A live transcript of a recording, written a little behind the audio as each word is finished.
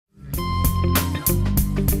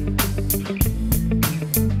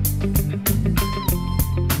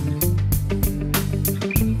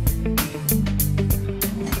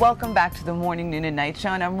Welcome back to the Morning, Noon, and Night Show,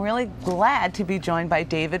 and I'm really glad to be joined by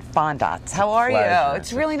David Fondots. How are you?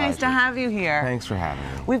 It's really nice to have you here. Thanks for having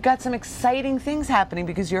me. We've got some exciting things happening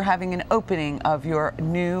because you're having an opening of your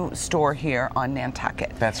new store here on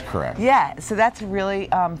Nantucket. That's correct. Yeah, so that's really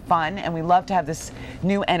fun, and we love to have this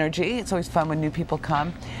new energy. It's always fun when new people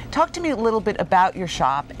come. Talk to me a little bit about your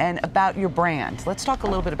shop and about your brand. Let's talk a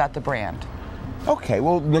little bit about the brand. Okay,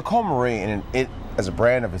 well, Nicole Marie, and it as a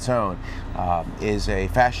brand of its own, is a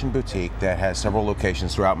fashion boutique that has several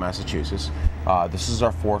locations throughout Massachusetts. This is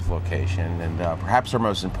our fourth location, and perhaps our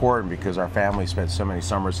most important because our family spent so many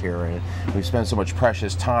summers here, and we spent so much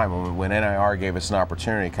precious time. When NIR gave us an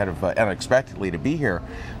opportunity, kind of unexpectedly, to be here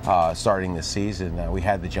starting this season, we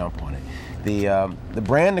had to jump on it. The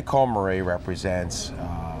brand Nicole Marie represents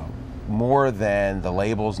more than the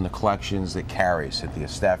labels and the collections that carry Cynthia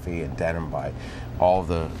Steffi and Denim by all of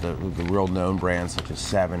the real known brands such as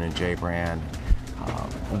Seven and J Brand,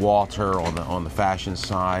 Walter on the fashion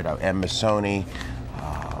side, M. Missoni,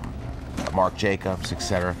 Marc Jacobs,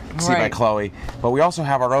 etc. C by Chloe. But we also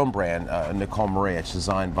have our own brand, Nicole Marie. It's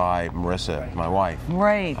designed by Marissa, my wife.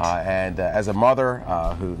 Right. And as a mother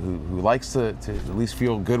who likes to at least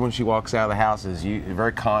feel good when she walks out of the house, is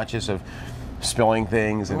very conscious of spilling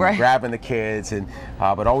things and grabbing the kids, and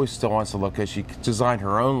but always still wants to look good. She designed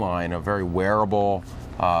her own line of very wearable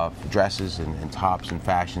dresses and tops and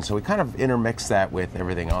fashion. So we kind of intermix that with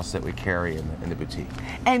everything else that we carry in the boutique.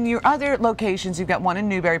 And your other locations, you've got one in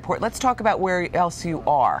Newburyport. Let's talk about where else you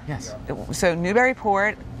are. Yes. So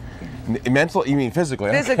Newburyport. Mental, you mean physically?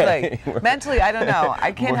 Physically. Okay. Mentally, I don't know.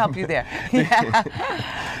 I can't help you there. Yeah.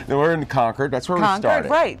 We're in Concord. That's where we started.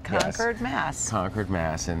 Right. Concord, yes. Mass. Concord,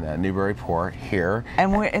 Mass, in Newburyport here.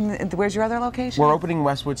 And where's your other location? We're opening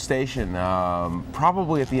Westwood Station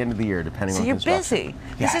probably at the end of the year, depending on construction. So you're busy.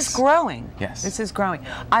 Yes. This is growing. Yes. This is growing.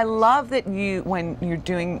 I love that when you're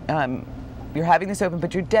doing you're having this open,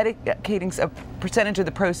 but you're dedicating a percentage of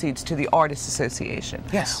the proceeds to the Artists Association.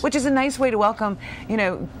 Yes. Which is a nice way to welcome,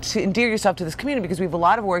 to endear yourself to this community, because we have a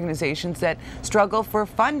lot of organizations that struggle for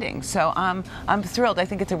funding. So I'm thrilled. I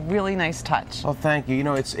think it's a really nice touch. Well, thank you.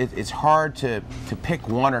 It's hard to pick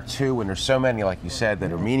one or two when there's so many, like you said,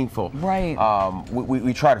 that are meaningful. Right.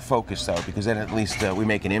 We try to focus, though, because then at least we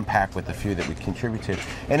make an impact with the few that we contribute to.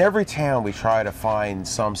 In every town, we try to find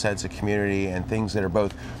some sense of community and things that are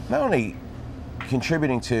both not only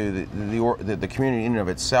contributing to the community in and of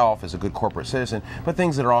itself as a good corporate citizen, but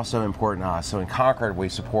things that are also important to us. So in Concord, we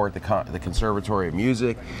support the Conservatory of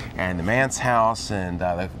Music and the Manse House and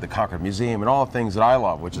the Concord Museum and all the things that I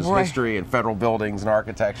love, which is history and federal buildings and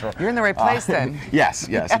architecture. You're in the right place then. Yes.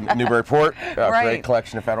 Newburyport, great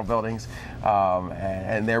collection of federal buildings.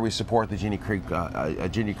 And there we support the Jeannie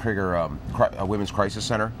Krieger Women's Crisis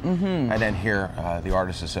Center, and then here the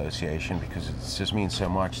Artists Association, because it just means so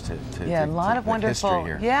much to a lot of wonderful history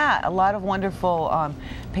here. Yeah, a lot of wonderful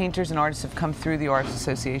painters and artists have come through the Artists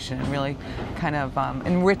Association and really kind of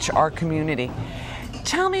enrich our community.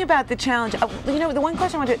 Tell me about the challenge. The one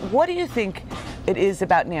question I wanted, what do you think it is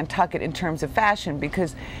about Nantucket in terms of fashion?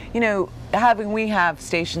 Because, we have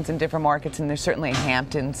stations in different markets, and there's certainly a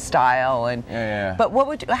Hampton style, and but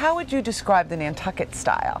how would you describe the Nantucket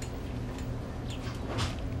style?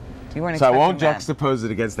 You weren't so I won't that. juxtapose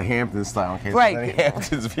it against the Hampton style in case there's any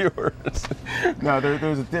Hamptons viewers. No,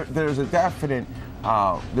 there's a definite.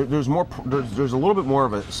 There's a little bit more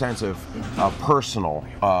of a sense of personal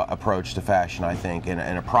approach to fashion, I think, and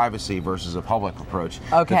a privacy versus a public approach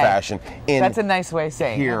to fashion. That's a nice way of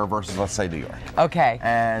saying here versus, let's say, New York. Okay.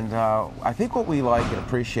 And I think what we like and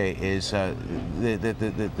appreciate is that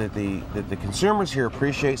the consumers here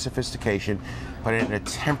appreciate sophistication, but in a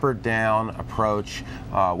tempered down approach.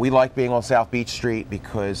 We like being on South Beach Street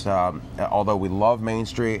because although we love Main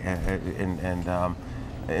Street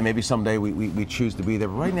and maybe someday we choose to be there.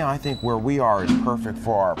 But right now, I think where we are is perfect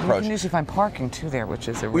for our approach. You can usually find parking too there, which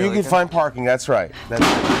is a really you can find parking. That's right. But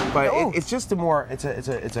it's just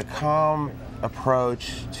it's a calm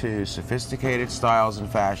approach to sophisticated styles and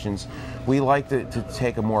fashions. We like to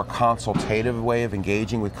take a more consultative way of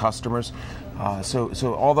engaging with customers. So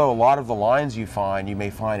although a lot of the lines you may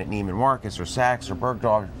find at Neiman Marcus or Saks or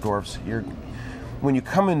Bergdorf's, when you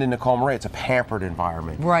come into Nicole Marie, it's a pampered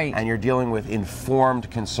environment. Right. And you're dealing with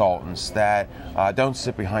informed consultants that don't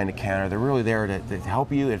sit behind a counter. They're really there to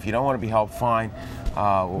help you. If you don't want to be helped, fine.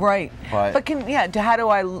 Right. But how do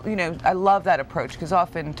I love that approach, because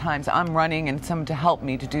oftentimes I'm running and someone to help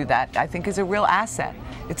me to do that, I think, is a real asset.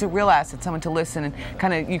 It's a real asset, someone to listen and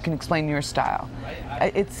kind of you can explain your style.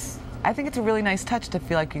 I think it's a really nice touch to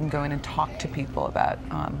feel like you can go in and talk to people about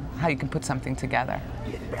how you can put something together.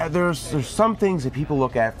 There's some things that people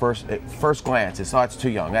look at first glance. It's, oh, it's too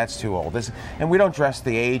young, that's too old. And we don't dress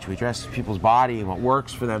the age. We dress people's body and what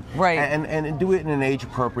works for them. Right. And do it in an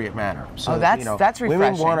age-appropriate manner. So that's refreshing.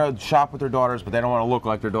 Women want to shop with their daughters, but they don't want to look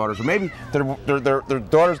like their daughters. Or maybe their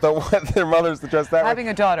daughters don't want their mothers to dress that way. Having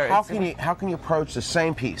a daughter. How can you approach the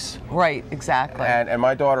same piece? Right. Exactly. And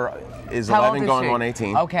my daughter is How 11 old is going she? on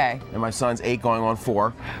 18. Okay. And my son's 8 going on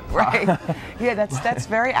 4. Right. Yeah, that's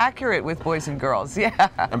very accurate with boys and girls. Yeah.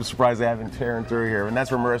 I'm surprised they haven't tearing through here. And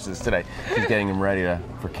that's where Marissa is today. She's getting him ready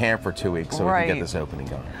for camp for 2 weeks so we can get this opening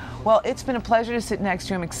going. Well, it's been a pleasure to sit next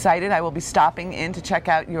to you. I'm excited. I will be stopping in to check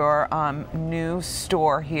out your new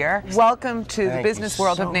store here. Welcome to the business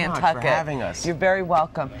world of Nantucket. Thank you so much for having us. You're very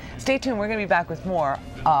welcome. Stay tuned. We're going to be back with more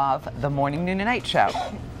of the Morning, Noon, and Night Show.